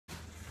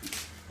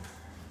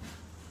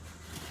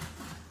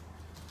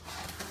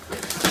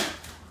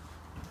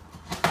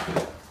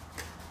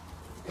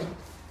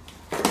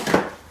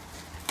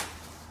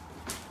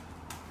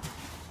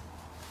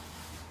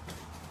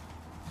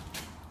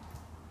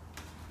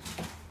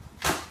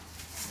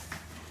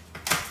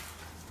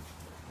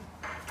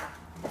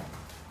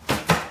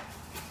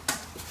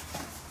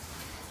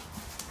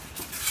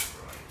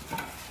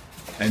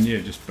And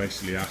yeah, just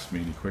basically ask me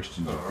any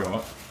questions you've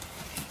got,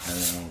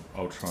 and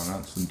I'll try and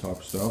answer them type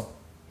of style.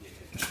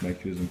 Just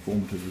make it as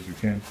informative as we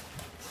can.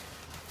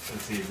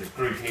 This is a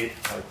groove head.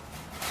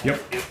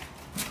 Yep.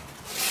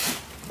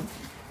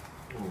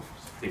 Ooh,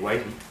 it's pretty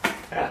weighty.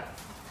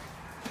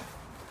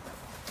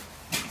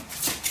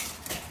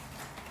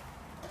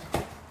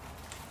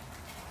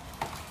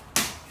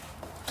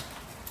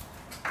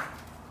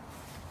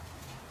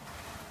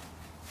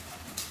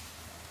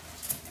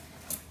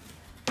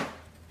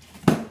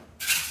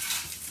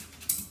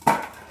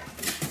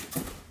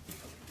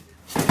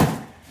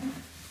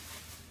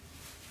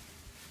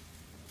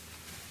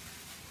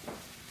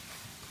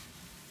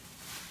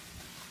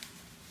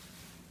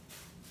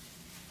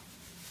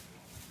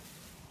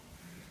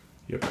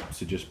 Yep.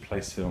 So just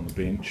place it on the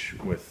bench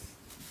with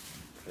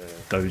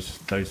those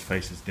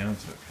faces down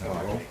so it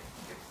can't roll.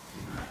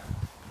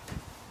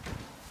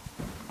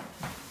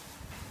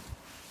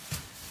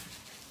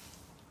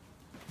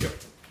 Yep.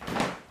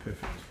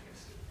 Perfect.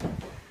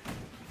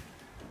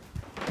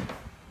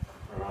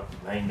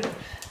 Alright, named it.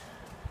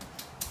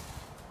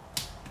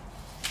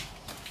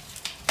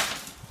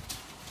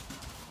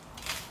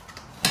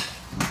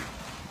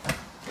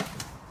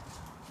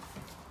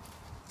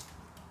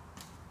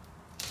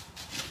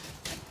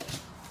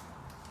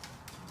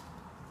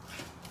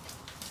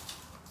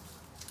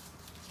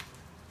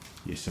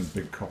 Yeah, some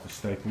big copper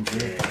staples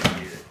there.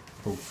 Yeah.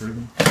 Pull through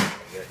them.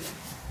 Yeah.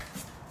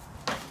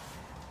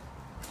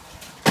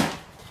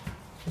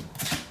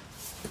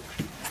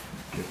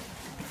 Good.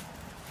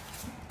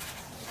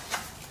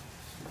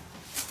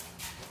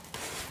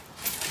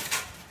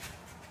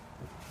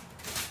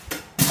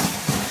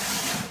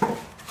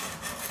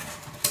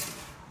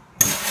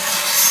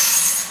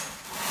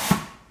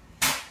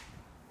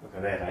 Look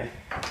at that, eh?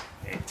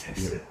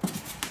 Fantastic. Yep.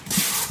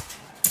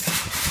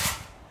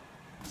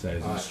 So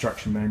there's an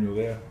instruction manual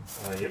there,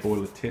 Yep.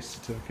 boiler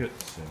test certificate,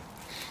 so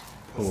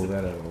pull all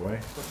that out of the way.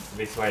 What's the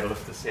best way to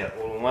lift this out?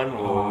 All in one,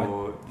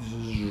 or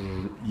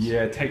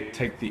Yeah,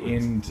 take the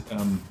end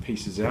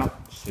pieces out.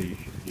 So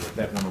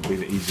that one will be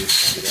the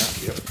easiest to get out.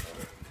 Yep.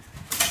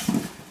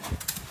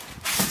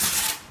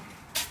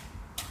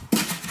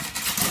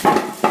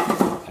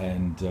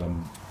 And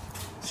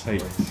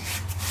take,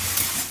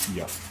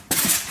 yeah.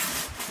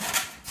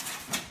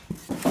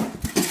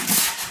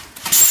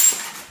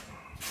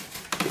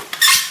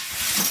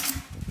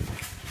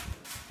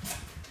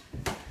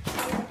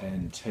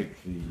 And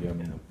take the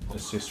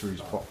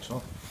accessories box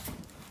off.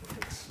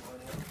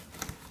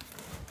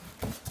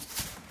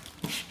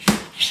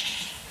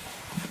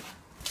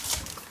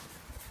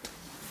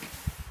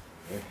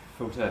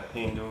 filter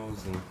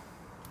handles and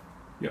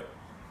Yep.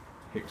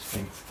 Hex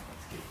key.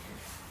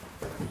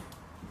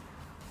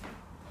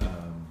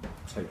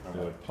 Take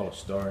the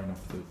polystyrene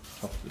off the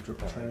top of the drip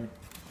tray.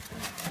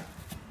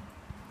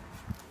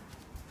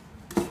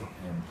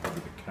 And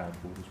probably the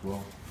cardboard as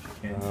well,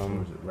 if you can.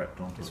 Or is it wrapped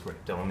onto just it?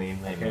 wrapped on there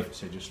maybe. Okay,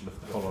 so just lift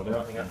the collar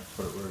out and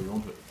put it where you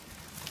want it.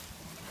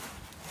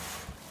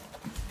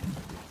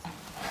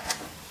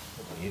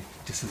 Yeah,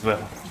 just as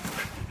well.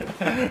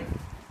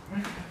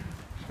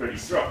 Pretty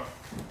strong.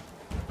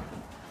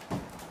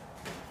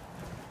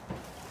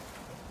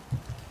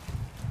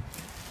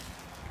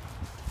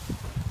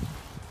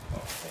 Oh,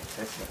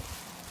 fantastic.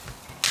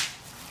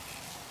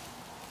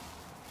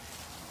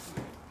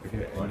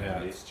 Okay, and now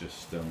let's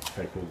just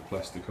take all the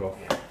plastic off.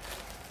 Yeah.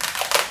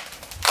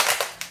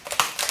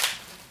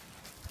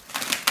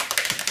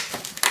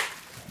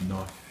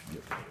 Knife,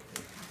 yep.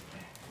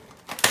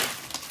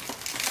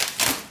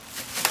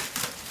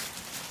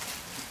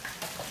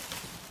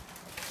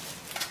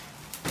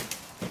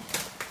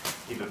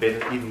 Even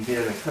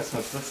better than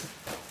Christmas, this.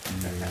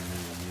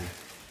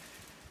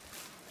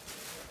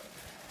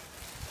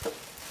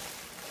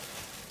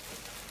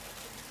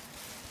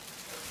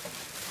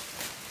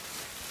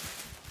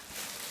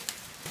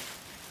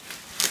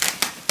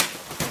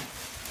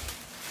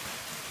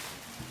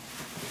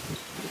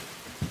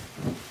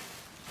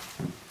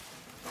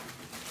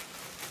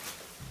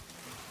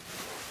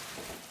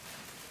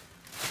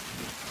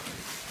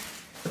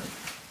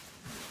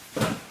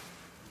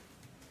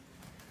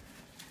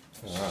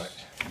 Alright.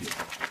 Yep.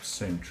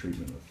 Same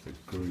treatment of the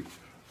group.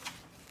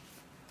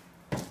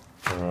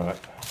 Alright.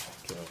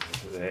 Get over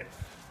to that.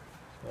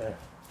 Yeah.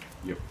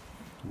 Yep.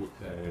 Whip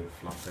that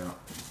fluff out.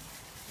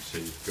 So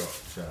you've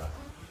got,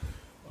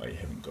 oh you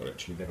haven't got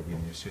actually, that'll be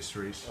in the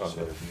accessories. Oh,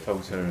 so the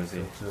filter is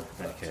there.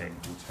 Okay.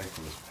 We'll take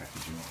all this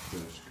packaging off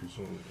first because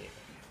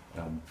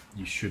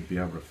you should be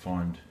able to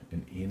find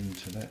an end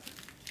to that.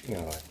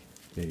 Yeah.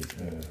 There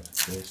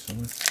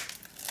somewhere.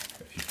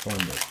 If you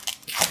find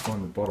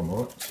the bottom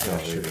of it, so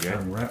it should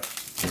unwrap.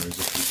 Whereas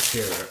if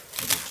you tear it,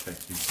 it'll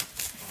take you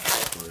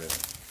forever.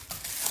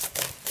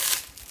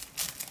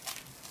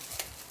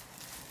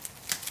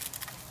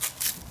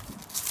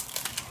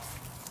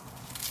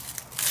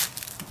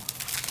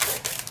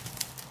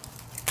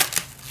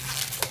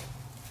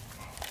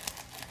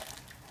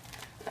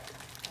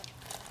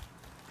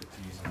 But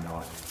use a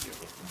knife to get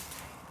with them.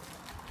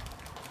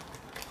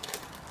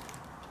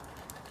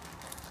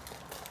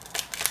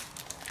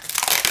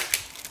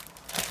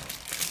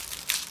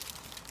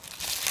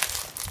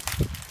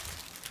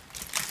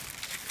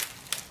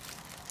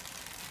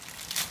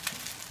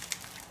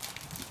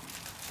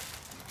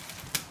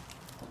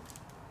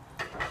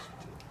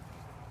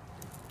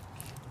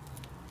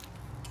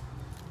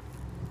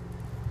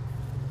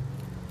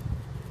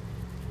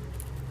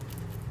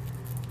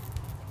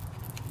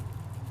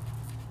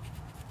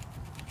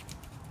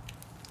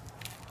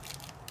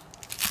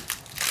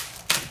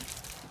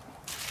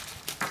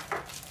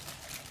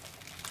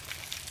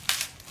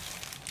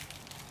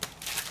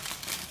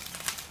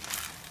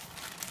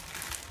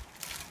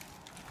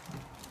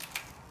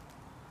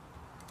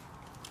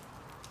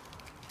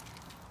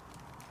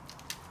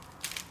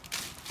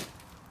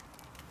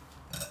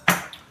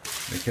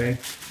 Okay.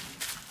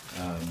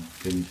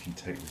 Then you can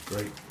take the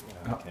grate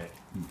up Okay.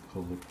 and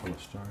pull the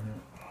polystyrene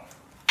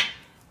out.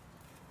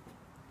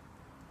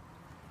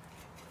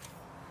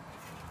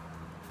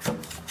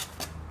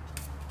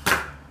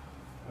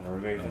 Can I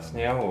remove this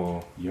now,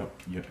 or? Yep,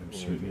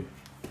 absolutely.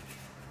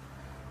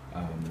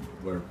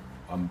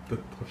 I'm a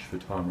bit pushed for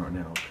time right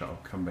now. I'll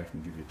come back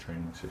and give you a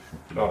training session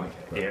for that. Okay.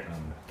 But, Yeah.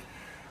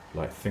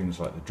 like things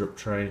like the drip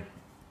tray,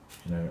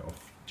 you know,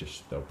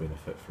 they'll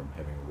benefit from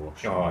having a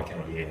wash. Oh, okay.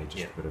 Like, Yeah.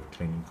 just a bit of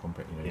cleaning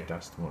compact, you know, Yeah.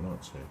 dust and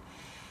whatnot. So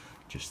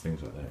just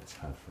things like that. It's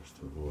hard for us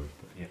to avoid.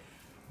 But,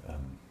 Yeah.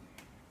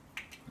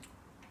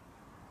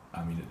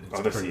 I mean,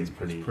 Obviously it's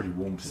pretty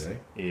warm today.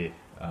 Yeah.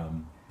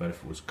 But if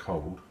it was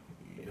cold,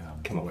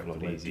 Come off a lot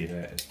the way to easier. do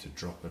that is to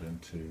drop it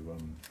into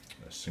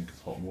a sink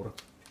of hot water.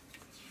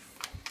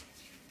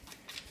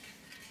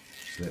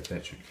 So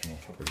that should come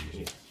off pretty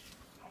easy.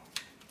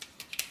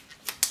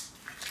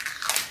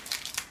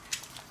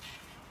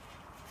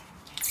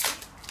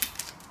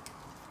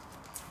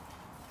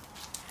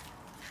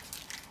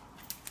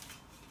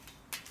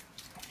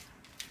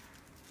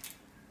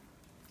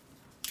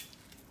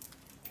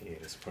 Yeah,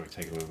 this will probably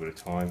take a little bit of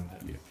time.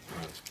 Yeah.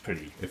 It's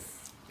pretty.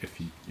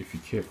 If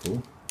you're careful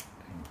and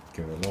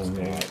go along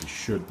there, Right. you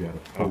should be able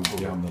to Oh, pull pull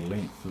down the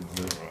length of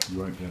the. Right. You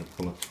won't be able to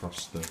pull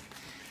across the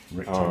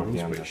rectangles,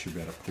 down but the- you should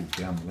be able to pull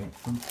down the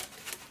length of them.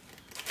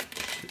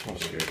 Oh,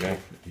 there we go.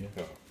 Yeah.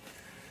 Oh.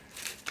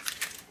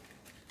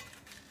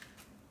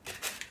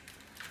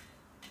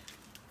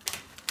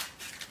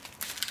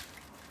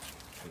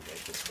 Come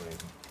back this way.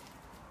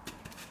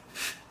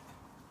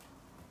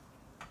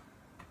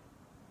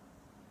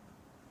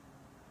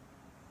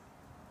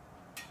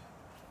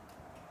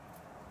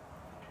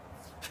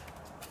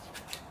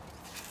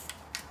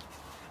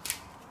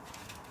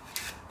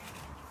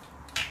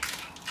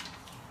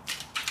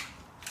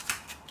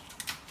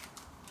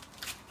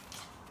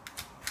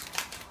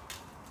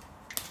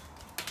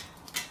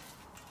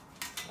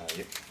 Yep.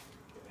 Okay.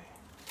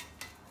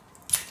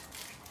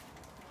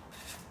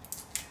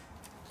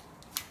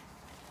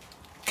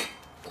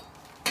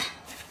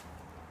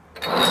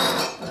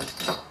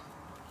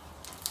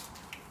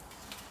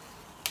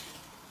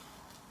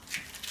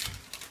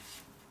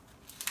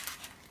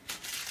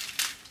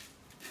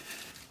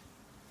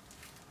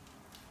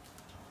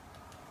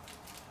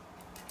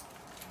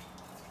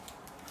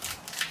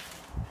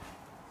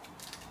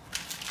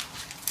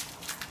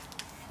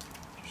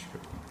 Just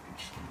got one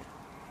piece there.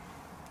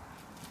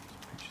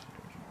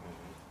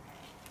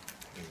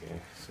 There we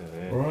go. So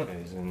there Alright.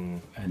 goes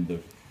in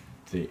And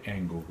the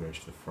angle goes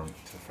to the front.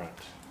 to the front.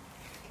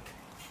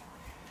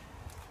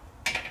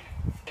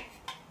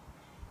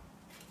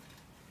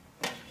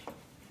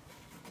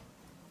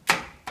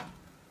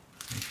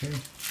 Okay.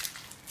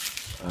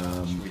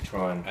 Should we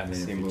try and and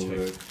then if you assemble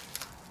the? take-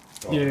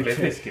 Oh, Yeah, let's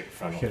okay. get the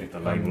front Okay, off the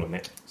label on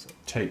that. So,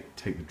 Take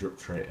the drip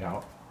tray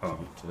out Oh.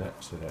 to get to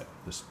that, so that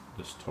this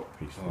top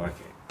piece oh, will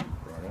okay.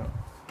 right out.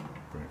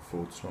 Bring it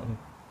forward slightly.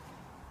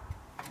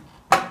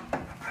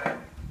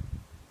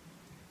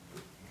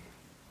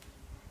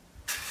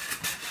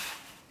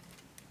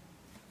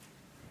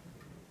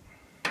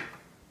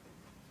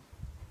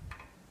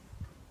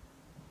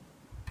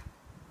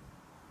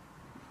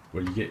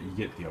 Well, you get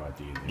the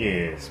idea there.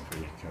 Yeah, it's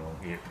pretty cool.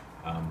 Yeah.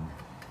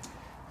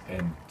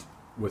 And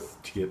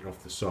to get it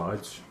off the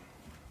sides,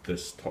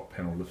 this top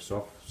panel lifts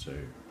off. So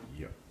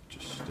yeah,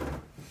 just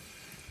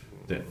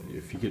that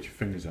if you get your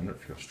fingers under it,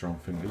 if you've got strong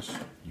fingers,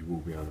 you will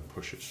be able to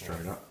push it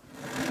straight up.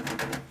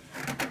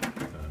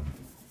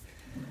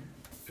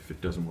 If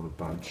it doesn't want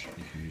to budge,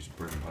 you can use a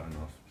bread and butter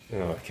knife.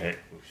 Oh, okay.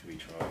 What should we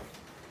try?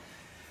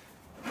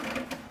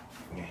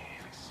 Yeah.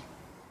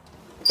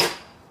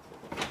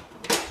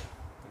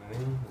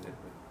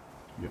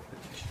 Yep.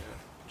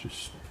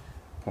 Just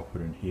pop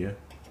it in here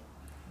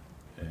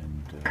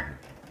and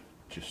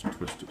just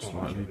twist it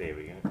slightly. There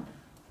we go.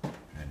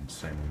 And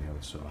same on the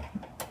other side.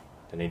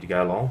 They need to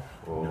go along,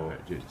 or No,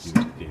 you need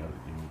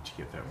to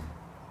get that one.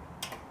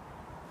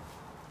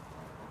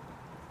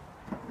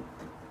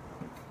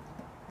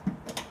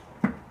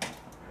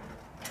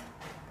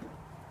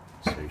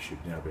 So you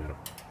should now be able to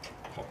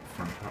pop the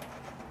front up.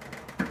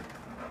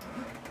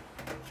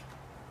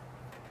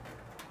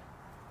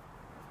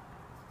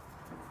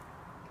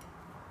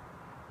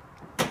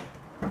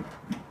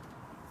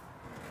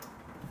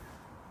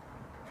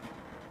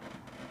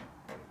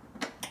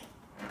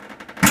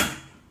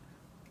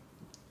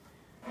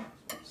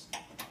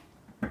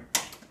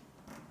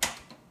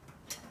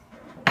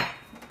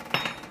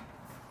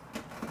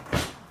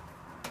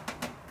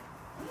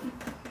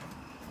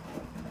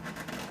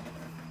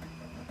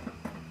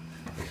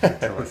 Try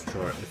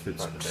it. If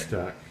it's Right, okay.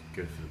 stuck,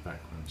 go for the back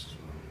ones as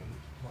well.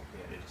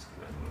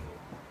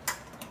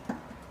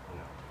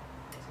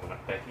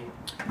 unpacking.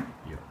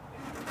 Yep.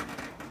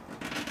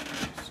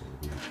 So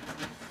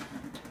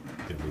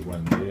there'll be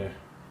one there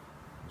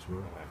as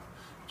well.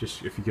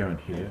 Just if you go in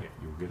here, Okay.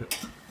 you'll get it.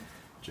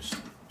 Just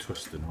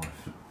twist the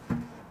knife.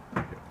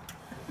 Yep.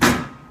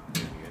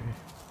 There we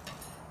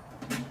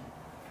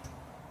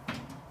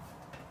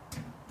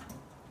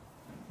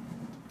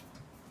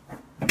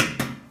go.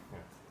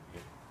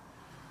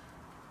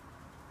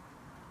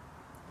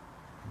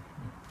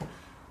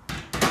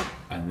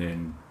 and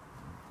then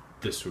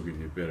this will give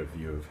you a better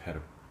view of how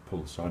to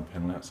pull the side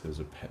panel out. So there's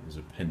a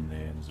pin there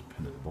and there's a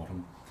pin at the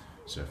bottom.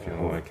 So if you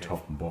hold it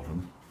top and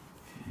bottom,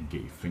 you can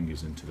get your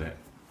fingers into that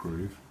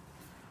groove.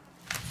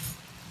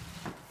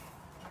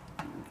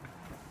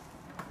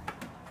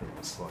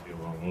 Slightly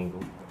wrong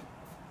angle.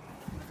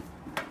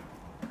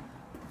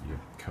 Yeah,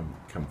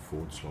 come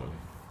forward slightly.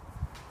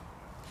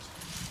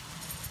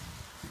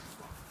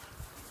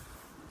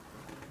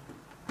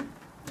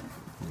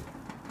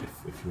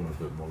 If you want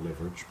a bit more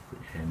leverage, put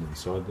your hand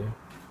inside there,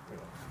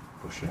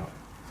 push out.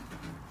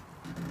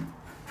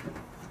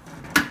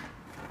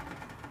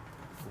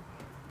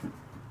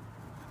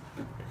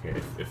 Okay,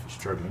 if you're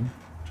struggling,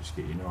 just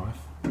get your knife,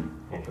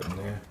 pop it in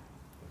there,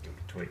 give it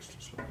a twitch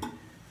just like.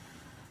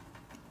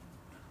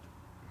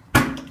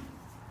 And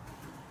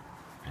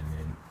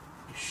then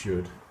you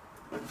should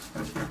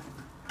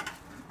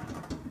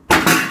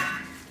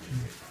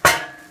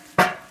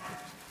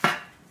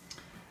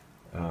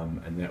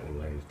and that will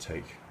allow you to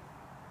take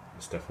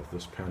the stuff off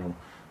this panel.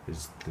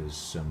 There's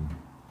some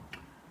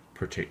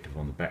protective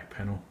on the back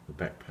panel. The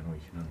back panel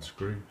you can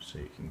unscrew so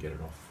you can get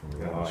it off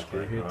from around the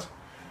screw heads.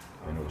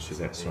 And obviously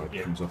that side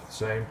comes off the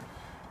same.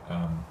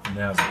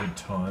 Now's a good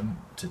time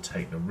to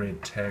take the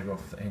red tag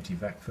off the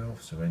anti-vac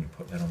valve, so when you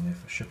put that on there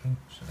for shipping,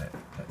 so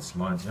that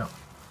slides up.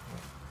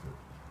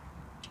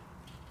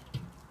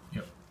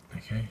 Yep,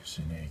 okay,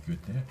 so now you're good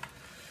there.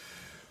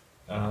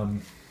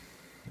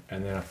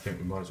 And then I think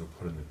we might as well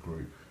put in the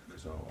group,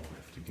 because I'll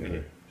have to go.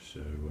 Yeah. So,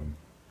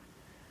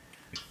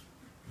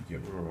 yeah,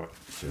 right.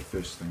 So the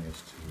first thing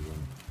is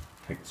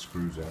to take the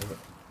screws out of it.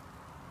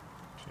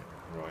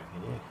 Right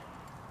here.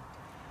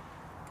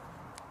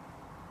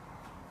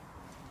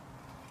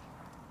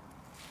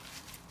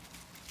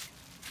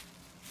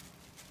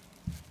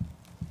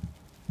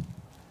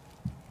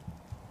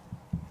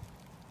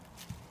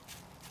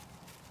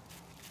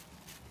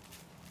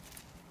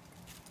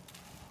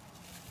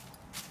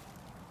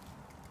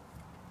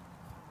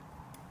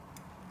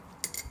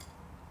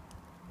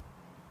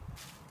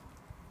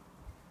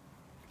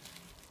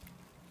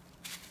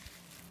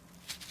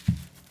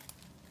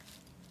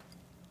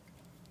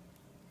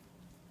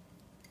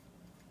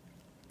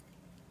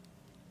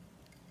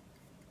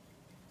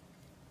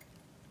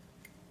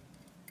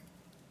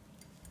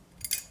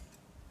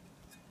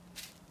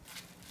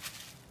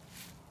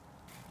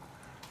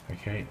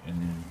 Okay, and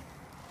then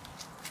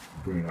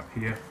bring it up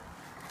here,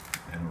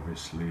 and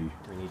obviously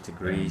We need to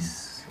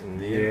grease in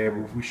there. yeah,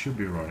 well, we should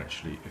be right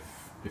actually.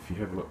 If you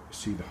have a look,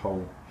 see the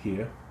hole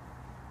here,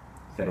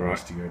 that Right.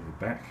 needs to go to the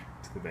back.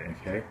 To the back.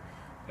 Okay,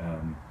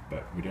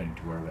 but we don't need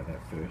to worry about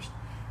that first.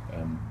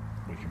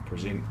 We can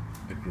present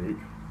the group.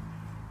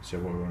 So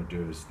what we want to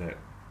do is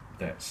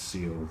that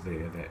seal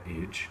there, that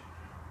edge,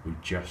 we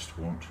just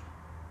want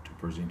to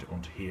present it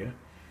onto here.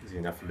 Is there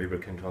enough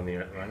lubricant on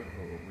there at the moment,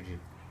 or would you?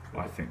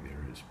 I think there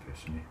is,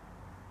 personally.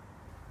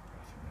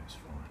 I think that's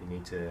fine. Do you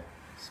need to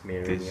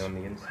smear There's- any on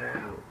the inside?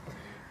 Or?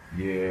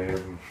 Yeah,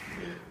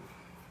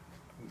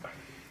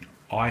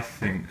 I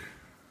think.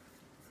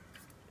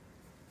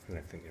 I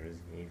don't think there is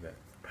any, but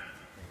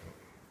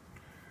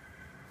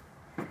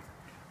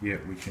Yeah,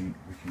 we can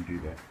do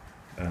that.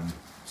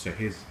 So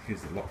here's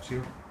the lock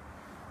seal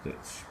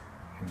that's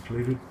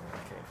included.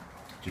 okay.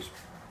 Just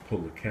pull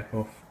the cap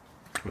off,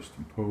 twist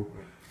and pull,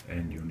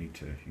 and you need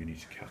to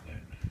cut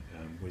that.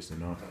 Where's the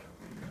knife?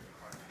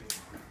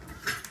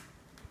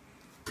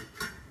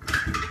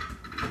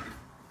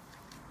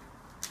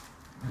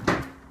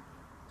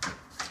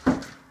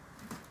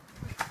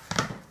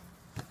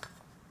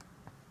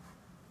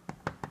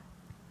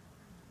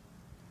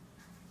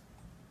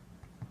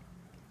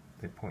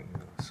 They're pointing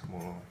at a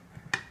small.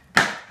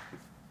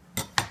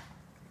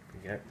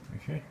 Yeah.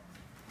 Okay.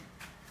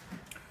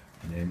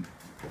 And then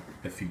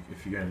if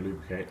you're going to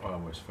lubricate, I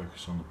always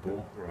focus on the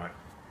bore. Right.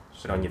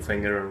 Put it on your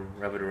finger and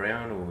rub it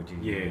around, or would you?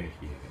 Yeah,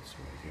 that's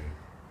the way to go.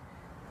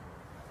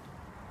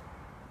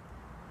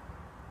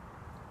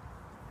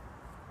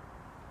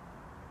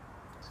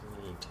 So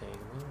you tag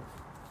them in.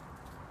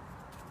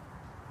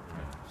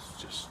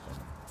 It's just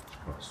it's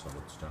quite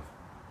solid stuff.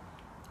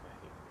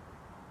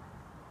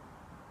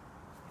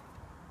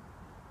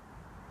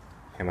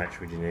 How much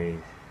would you need?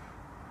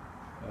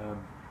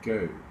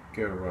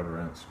 Go right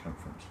around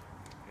circumference.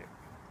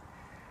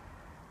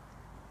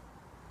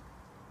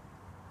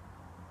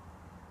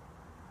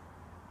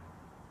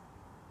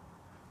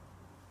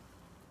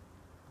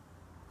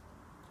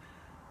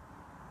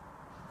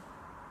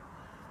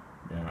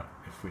 Now,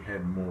 if we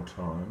had more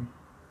time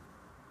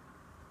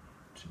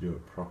to do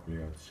it properly,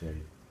 I'd say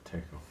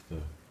take off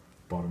the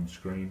bottom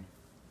screen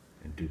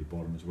and do the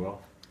bottom as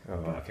well. Oh,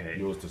 But okay.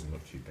 yours doesn't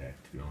look too bad,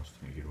 to be honest,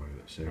 and you get away with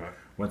it. So Right.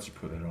 once you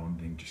put that on,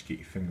 then just get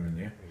your finger in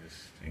there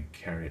Just- and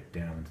carry it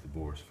down into the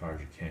bore as far as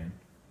you can.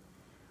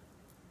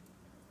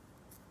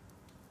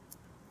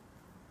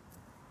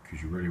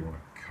 Because you really want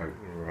to coat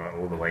Right,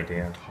 all the way the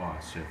down.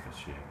 entire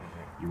surface, yeah.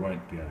 Okay. You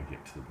won't be able to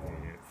get to the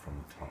bottom Yeah.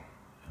 from the top.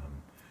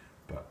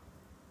 But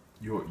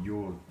your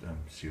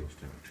seals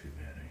don't look too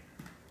bad,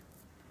 eh?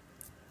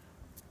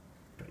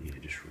 But yeah,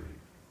 just really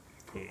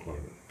put Yeah. quite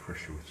a bit of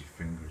pressure with your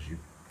finger as you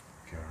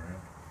go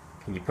around.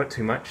 Can you put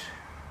too much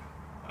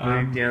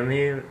lube down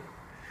there?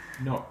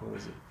 Not Or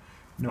is it?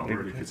 Not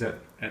really, because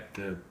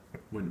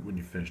when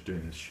you finish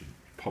doing this, you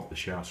pop the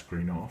shower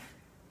screen off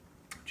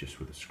just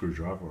with a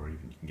screwdriver, or even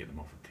you can get them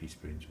off with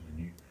teaspoons when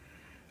they're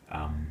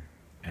new,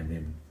 and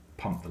then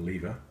pump the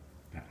lever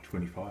about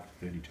 25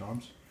 to 30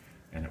 times,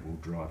 and it will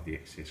drive the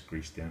excess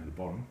grease down to the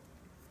bottom.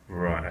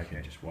 Right. You Okay.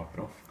 can just wipe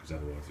it off, because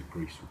otherwise the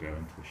grease will go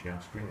into the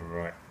shower screen.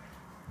 Right.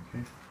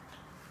 Okay.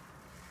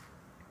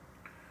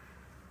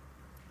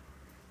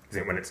 Is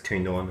it when it's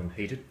turned on and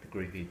heated, the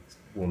grease gets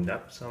warmed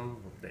up some?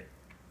 Or that,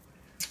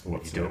 or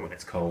you do it when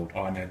it's cold?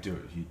 Oh no, do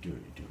it. You do it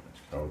when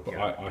it's cold. But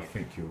Yeah. I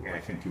think you'll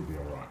be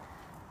all right.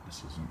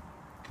 This isn't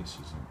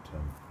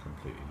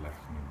completely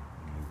lacking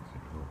in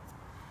lubricant at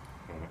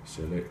all. Right.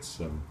 So let's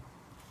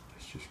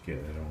just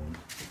get that on,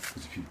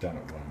 because if you've done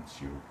it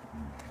once, you'll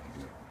know how to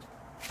do it.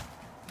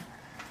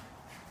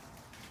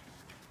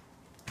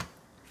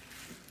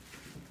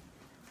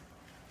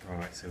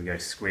 Right, so we go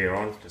square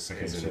on, just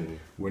Okay, as so in...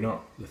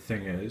 the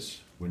thing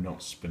is, we're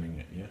not spinning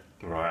it, yeah?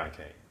 Right,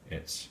 okay.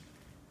 It's,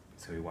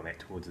 So we want that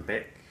towards the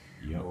back?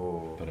 yeah,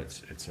 Or... but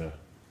it's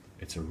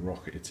a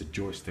rocket, it's a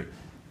joystick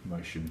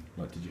motion.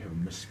 Like, did you have a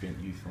misspent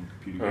youth on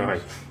computer games?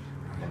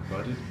 Right.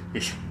 Like I did?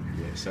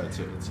 Yeah, so it's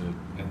a,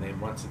 and then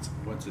once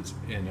it's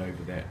in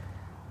over that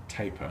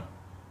taper,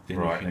 then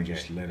you can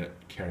just let it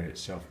carry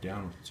itself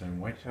down with its own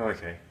weight. Oh,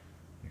 okay.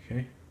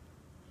 Okay?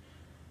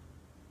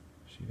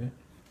 See that?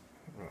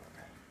 Right.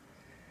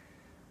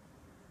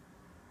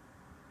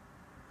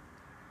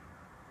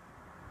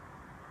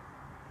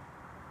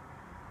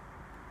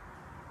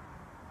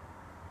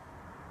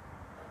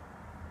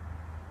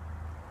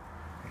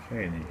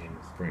 Okay, and then you can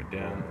bring it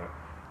down,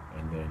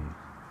 and then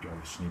you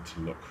obviously need to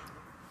look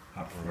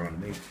up from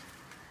underneath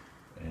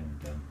and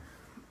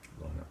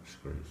line up the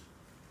screws.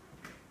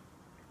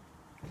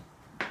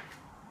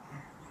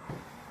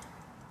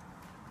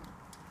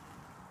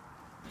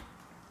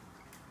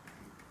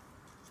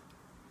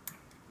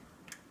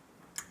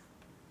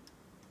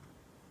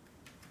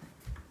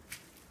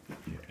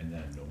 Yeah, and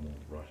then normal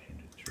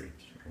right-handed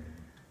threads.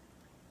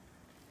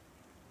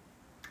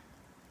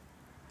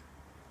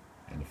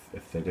 And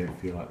if they don't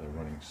feel like they're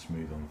running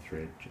smooth on the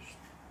thread, just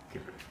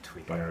Give it a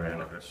tweak bail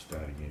around out, it.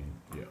 start again.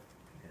 Yeah, Yeah,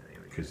 there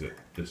we go. because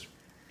this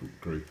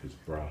group is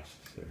brass,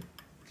 so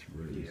it's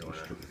really easy to well,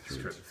 strip the threads.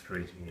 strip the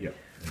thread, yeah. Yep,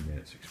 and then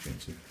it's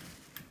expensive.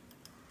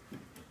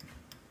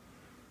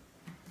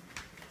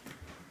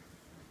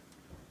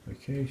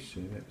 Okay,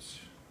 so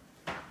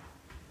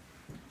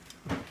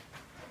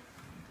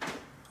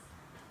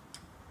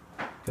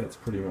that's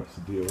pretty much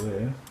the deal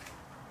there.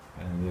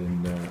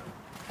 And then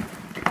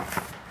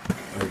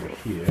over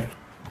here,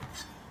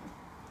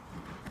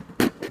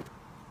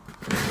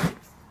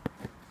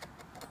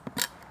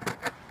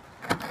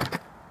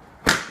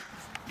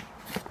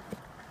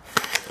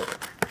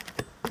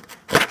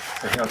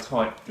 So how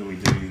tight do we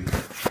do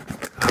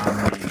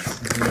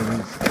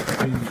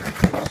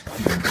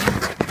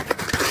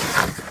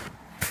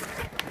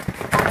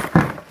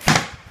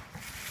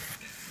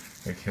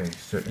okay,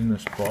 so in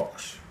this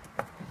box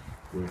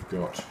we've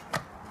got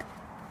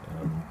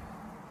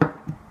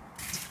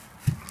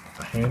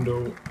a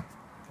handle,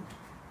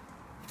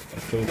 a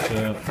filter,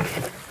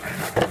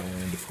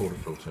 and a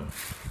portafilter,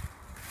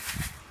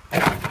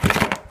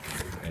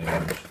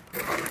 and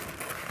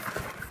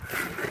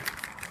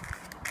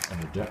an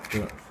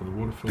adapter for the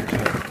water filter,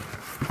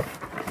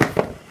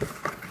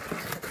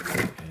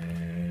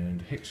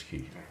 and a hex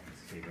key.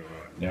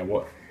 Now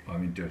what, I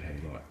mean, do it how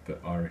you like,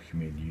 but I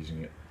recommend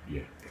using it,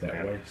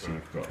 that way, so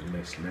you've got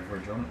less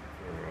leverage on it,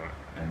 Right.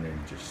 and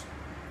then just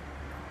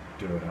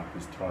do it up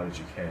as tight as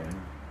you can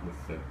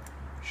with the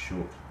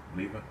short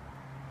lever,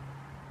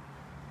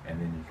 and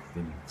then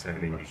you So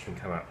then you can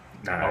come up.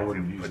 No, I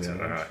wouldn't use put that.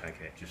 it- Alright,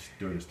 okay. just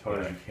do it as tight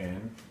as you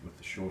can with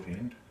the short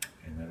end,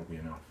 and that'll be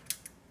enough.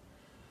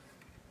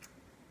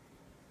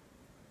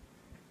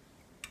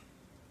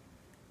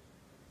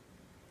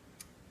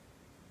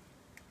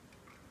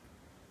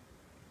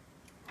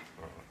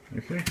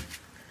 Okay.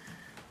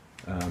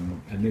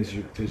 And there's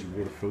your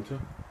water filter.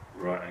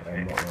 Right,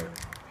 okay.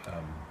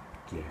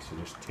 So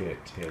just tear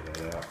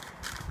that out.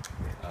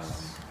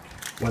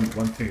 One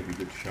thing that'd be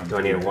good to show. Do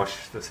I need to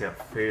wash this out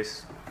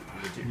first?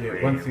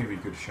 Yeah, one thing that'd be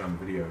good to show in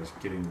the video is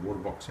getting the water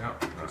box out,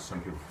 because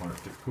some people find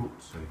it difficult.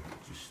 So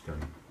just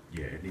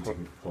it needs a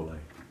good pull.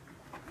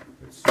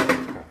 It's,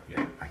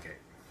 Yeah, okay.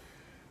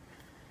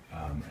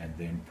 and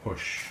then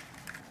push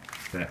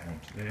that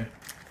onto there,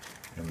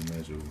 and we may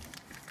as well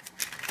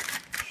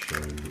show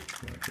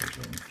which way it goes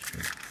on. So,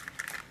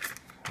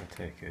 I'll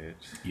take it.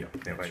 yeah,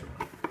 That that's way.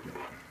 right.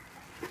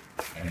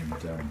 Yeah.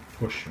 And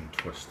push and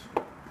twist.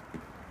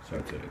 So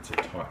it's a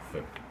tight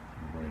fit.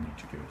 You really need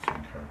to give it some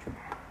encouragement.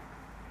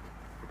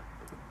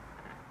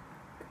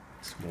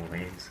 Small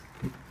hands.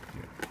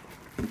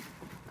 Yeah.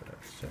 But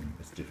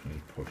it's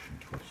definitely push and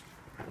twist.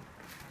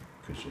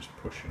 Because just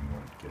pushing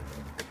won't get it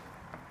on.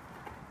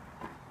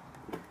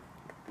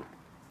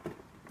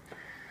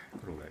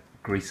 Got all that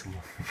grease on my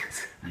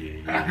fingers.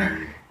 Yeah.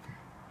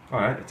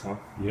 Alright, that's on.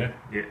 Yeah.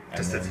 Yeah, And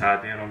just then- it's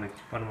hard down on the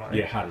bottom like that.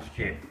 Yeah, hard as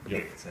you Yeah, can. yeah,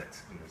 Yep. so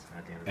it's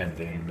hard down. And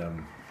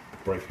then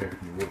break open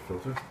your water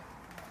filter.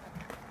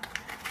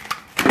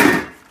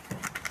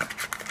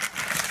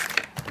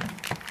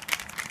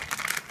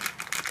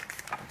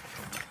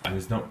 And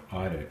there's not,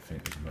 I don't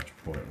think there's much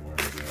point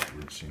worrying about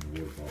rinsing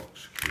the water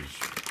box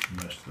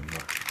because most of them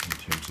muck in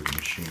terms of the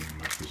machine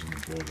muckers in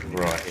the boiler.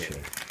 anyway, Right, yeah. So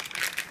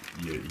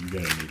you're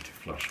going to need to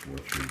flush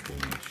water through the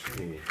boiler.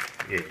 So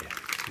Yeah.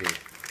 yeah.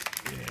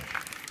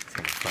 It's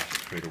going to flash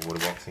through the water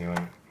box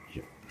anyway.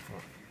 Yep.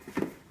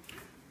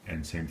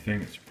 And same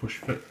thing, it's a push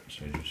fit,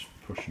 so just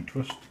push and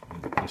twist.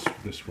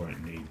 This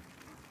won't need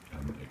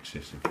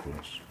excessive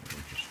force. It'll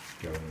just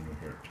go in and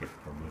hear it click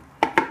probably.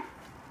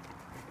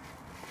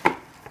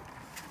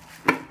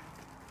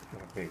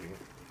 There we go.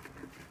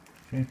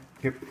 Okay.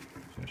 Yep.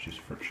 So it's just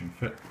friction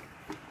fit.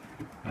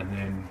 And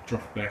then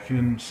drop it back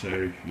in,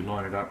 so you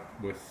line it up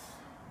with,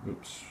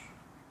 oops,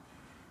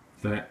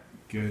 that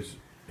goes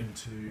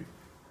into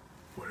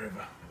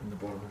wherever in the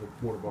bottom of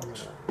the water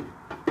box.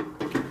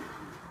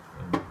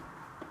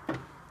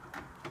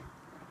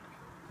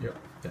 Yep,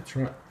 that's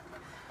right.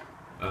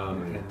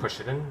 And push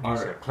it in, I-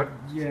 so it click.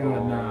 Yeah,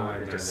 Or no,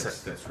 it just that's,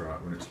 sits. that's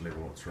right. When it's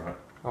level, it's right.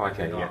 Oh,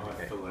 okay, And yeah. I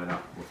Okay. fill that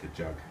up with a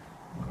jug.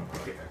 I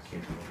get a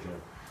Kent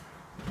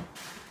jug.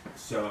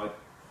 So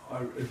I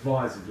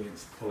advise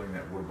against pulling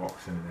that water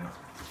box in and out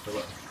to fill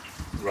it.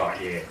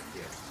 Right, yeah.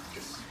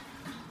 Just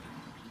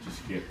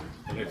Just get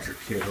electric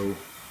kettle.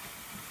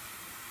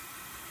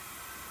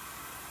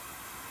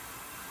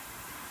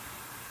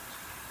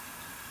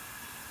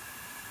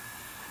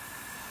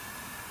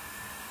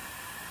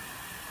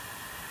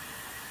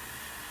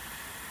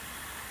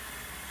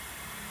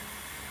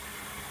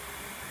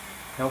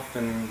 how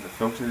often the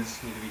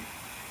filters need to be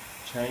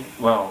changed?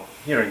 Well,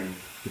 here in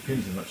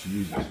Depends how much you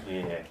use it.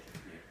 yeah.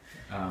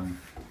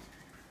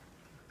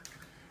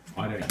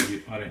 I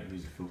don't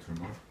use a filter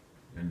in mine.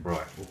 In Right.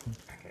 Auckland.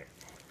 Okay.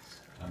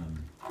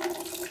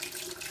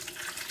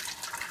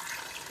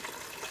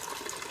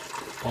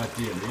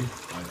 Ideally,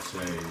 I'd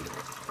say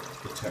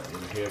the tap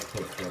water here,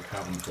 put it through a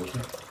carbon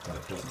filter, but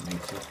it doesn't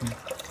need softening.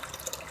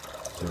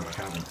 So a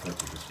carbon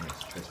filter just makes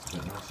the taste a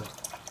bit nicer.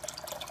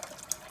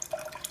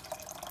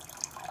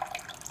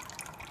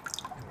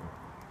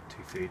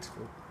 2/3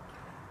 full.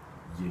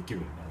 Yeah,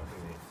 give it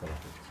another fill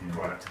up if you can.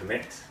 Right up to the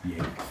max. Yeah,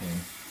 you can.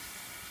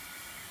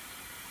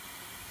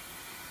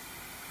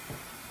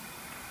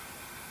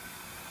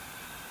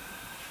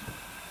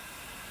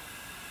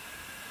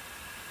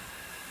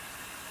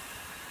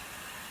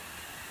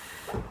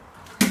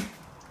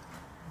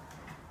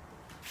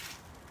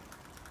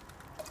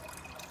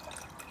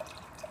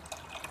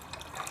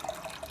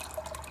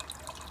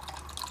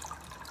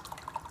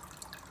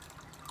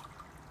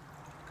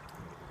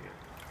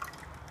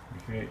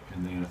 Okay,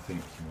 and then I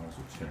think you might as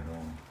well turn it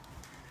on.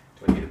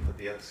 Do I need to put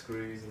the other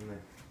screws in the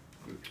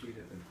group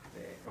heater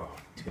there? Oh,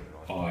 turn it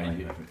Oh, on.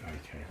 yeah,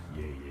 okay,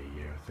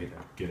 yeah. I think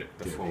get it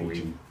Before we-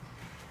 heating.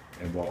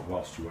 And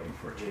whilst you're waiting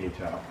for it to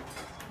heat up,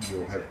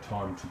 you'll have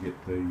time to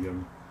get the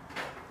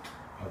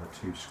other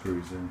two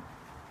screws in.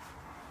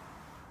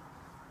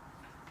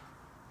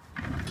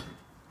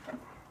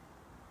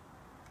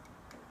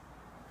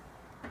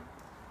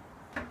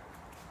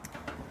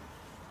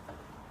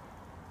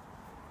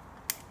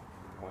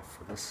 Wife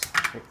for this.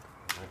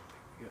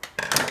 Yep.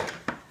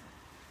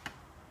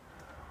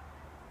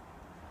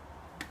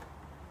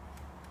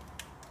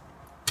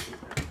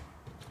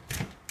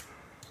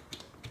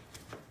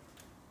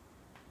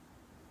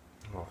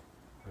 Oh,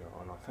 we're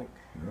on, I think.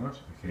 Right,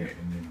 okay,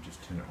 and then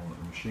just turn it on at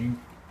the machine.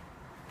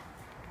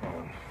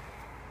 On.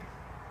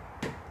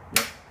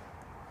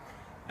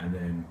 And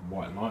then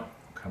white light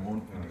will come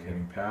on,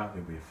 indicating power.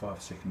 There'll be a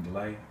 5-second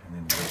delay, and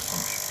then the water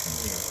pump should come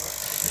on.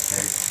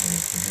 Okay, and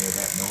you can hear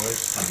that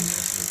noise coming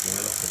into the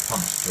boiler. The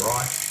pump's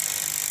dry.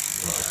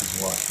 This is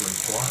why it's really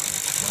quiet.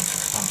 Once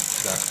the pump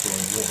starts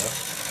drawing water,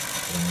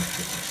 it'll make a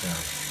different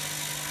sound.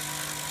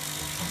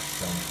 The pump's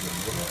starting to get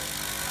water.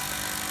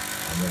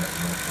 And then it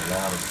will make a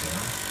louder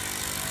sound.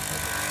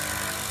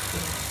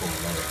 Then it's full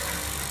lower.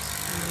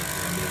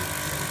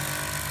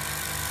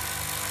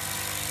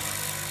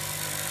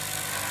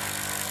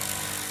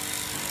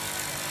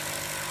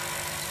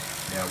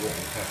 Now what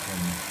will happen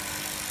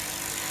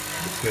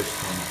the first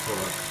time you fill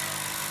it,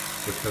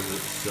 because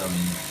it's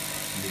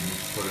needing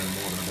to put in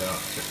more than about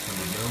 600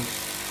 mils,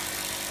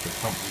 the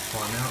pump will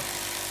time out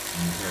and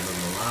you hear a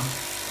little alarm.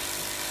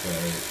 So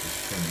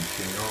just turn the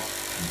machine off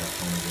and back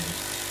on again.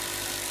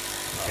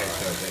 Okay,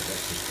 so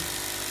that's just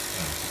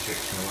a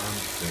protection alarm.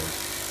 So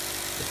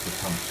if the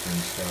pump's been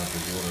starved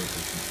of water, it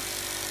doesn't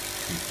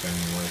keep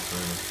banging away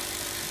forever.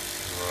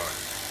 Right.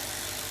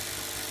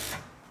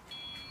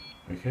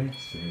 Okay,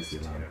 so here's the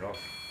Turn alarm. it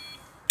off.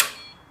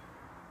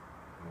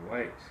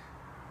 Wait.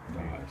 No,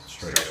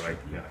 straight away,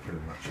 yeah, pretty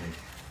much.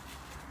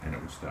 And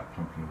it will start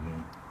pumping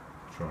again,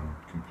 try and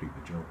complete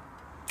the job.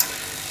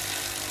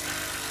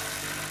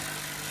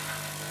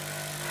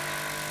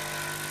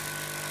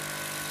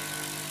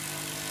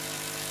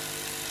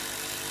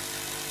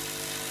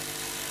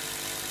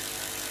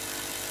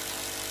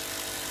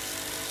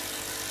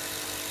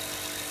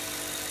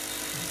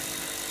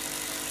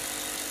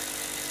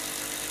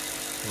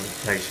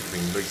 They should have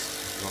been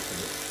loose off of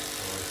it.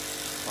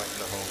 Tighten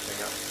the whole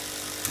thing up.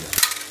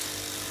 Yeah.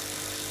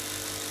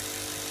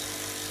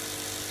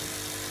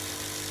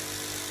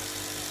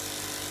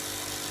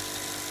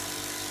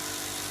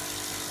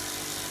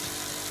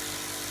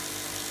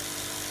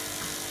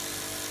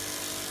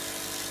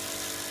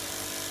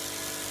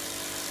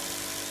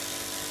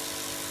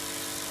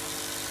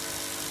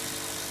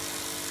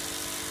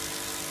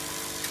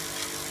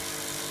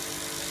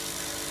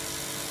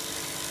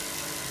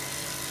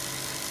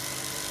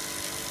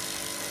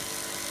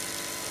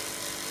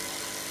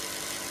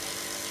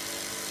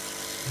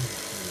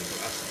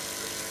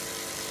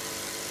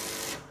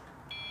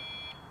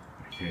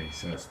 Okay,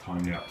 so it's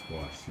timed out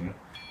twice, yeah?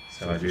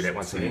 So I do that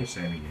once again?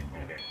 Same again,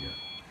 yeah. Okay.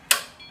 Yeah.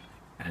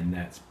 And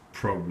that's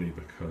probably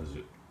because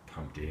it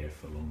pumped air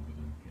for longer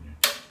than, you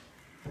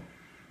know.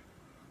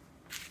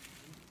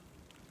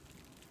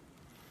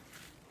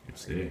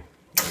 It's there. Yeah.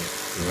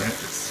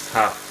 It's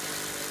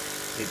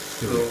half. It's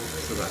full,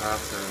 so the half,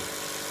 so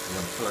I'm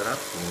going to fill it up,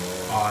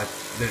 or?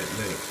 Let it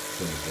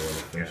fill the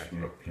boiler first. Yeah,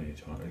 You've got plenty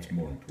of time. It's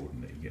more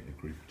important that you get the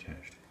groove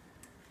attached.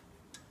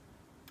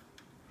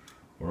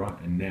 Alright,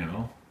 and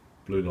now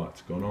blue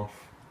light's gone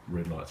off,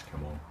 red light's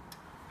come on,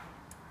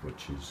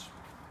 which is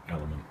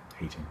element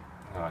heating.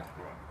 Right.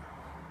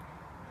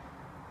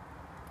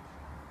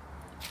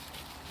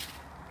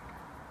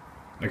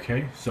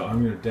 Okay, so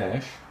I'm going to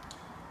dash.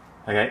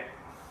 Okay.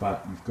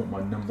 But you've got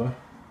my number.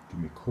 Give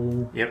me a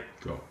call. Yep.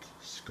 Got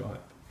Skype,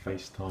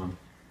 FaceTime.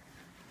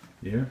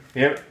 Yeah.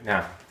 Yep.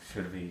 Now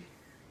should be.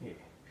 Yeah.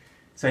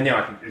 So now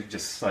I can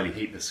just slowly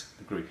heat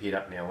the group heat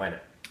up now, won't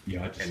it?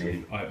 Yeah.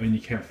 I mean,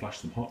 you can flush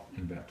them hot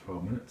in about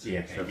 12 minutes.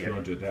 Yeah. So if you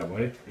want to do it that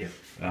way,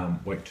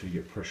 wait till you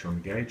get pressure on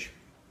the gauge,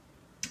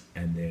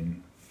 and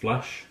then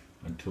flush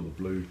until the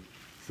blue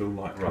fill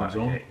light comes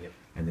on,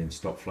 and then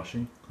stop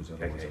flushing, because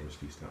otherwise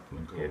obviously you start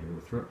pulling cold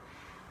water through it.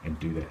 And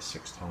do that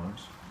 6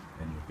 times,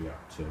 and you'll be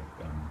up to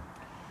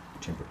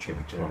temperature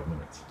in 12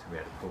 minutes. To be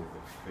able to pull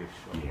the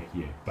fish.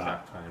 Yeah.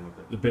 But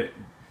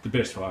the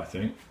best way, I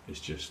think, is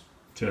just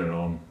turn it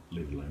on,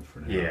 leave it alone for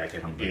an hour. Yeah,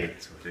 come yeah, back.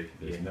 that's what I do.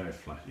 There's no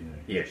flash, you know.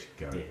 Yeah, Just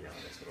go. Yeah, no,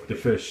 that's what I The do.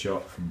 first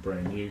shot from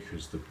brand new,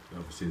 because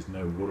obviously there's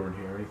no water in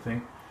here or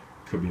anything,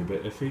 could be a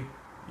bit iffy.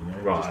 You know,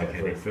 Right, just that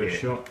okay, very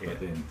first shot, yeah. but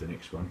then the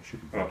next one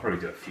should be good. I'll probably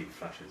do a few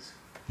flashes.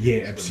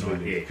 Yeah, So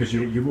absolutely. yeah. Because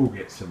you will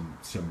get some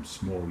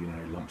small, you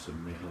know, lumps of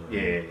metal and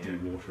Yeah,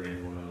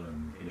 dewatering oil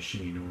and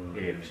machine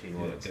oil. Yeah, machine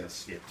oil.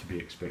 That's to be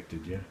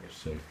expected, yeah.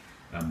 So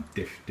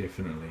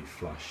definitely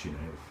flush, you know,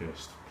 the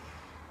first,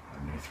 I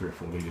don't know, 3 or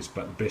 4 litres.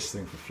 But the best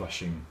thing for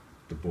flushing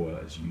the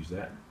boiler is use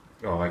that.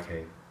 Oh,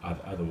 okay.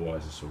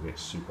 Otherwise this will get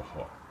super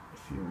hot.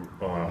 If you,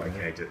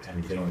 okay.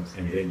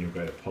 Then you'll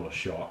go to pull a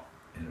shot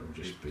and it will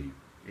just be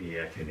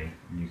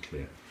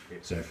nuclear. Yeah.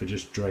 So if you're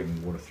just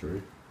dragging water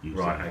through, use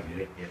Right, that,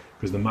 okay,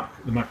 because the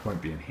muck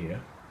won't be in here.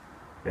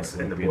 That's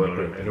It'll in the be boiler.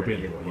 group. It'll be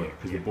in the Yeah, boiler,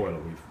 because yeah. the boiler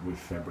we've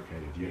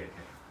fabricated,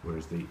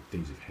 whereas these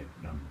have had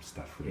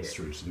stuff whizzed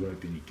through, so there won't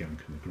be any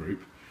gunk in the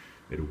group.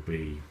 It'll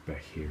be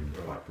back here in the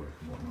pipe work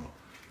and whatnot,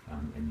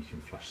 and you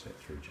can flush that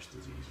through just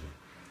as easily.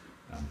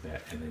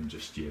 That, and then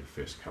just the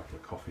first couple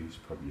of coffees,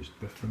 probably just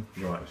biff them.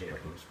 Right, First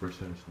couple of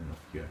espressos, and then off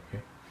you go.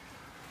 Okay.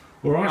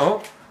 All right.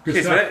 Oh, Good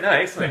cheers stuff. for that. No,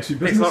 excellent. Thanks for your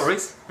Thanks a lot,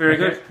 business. Reese. Very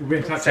Okay, good. we'll be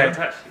in touch. Stay in eh?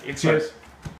 touch. Excellent. Cheers.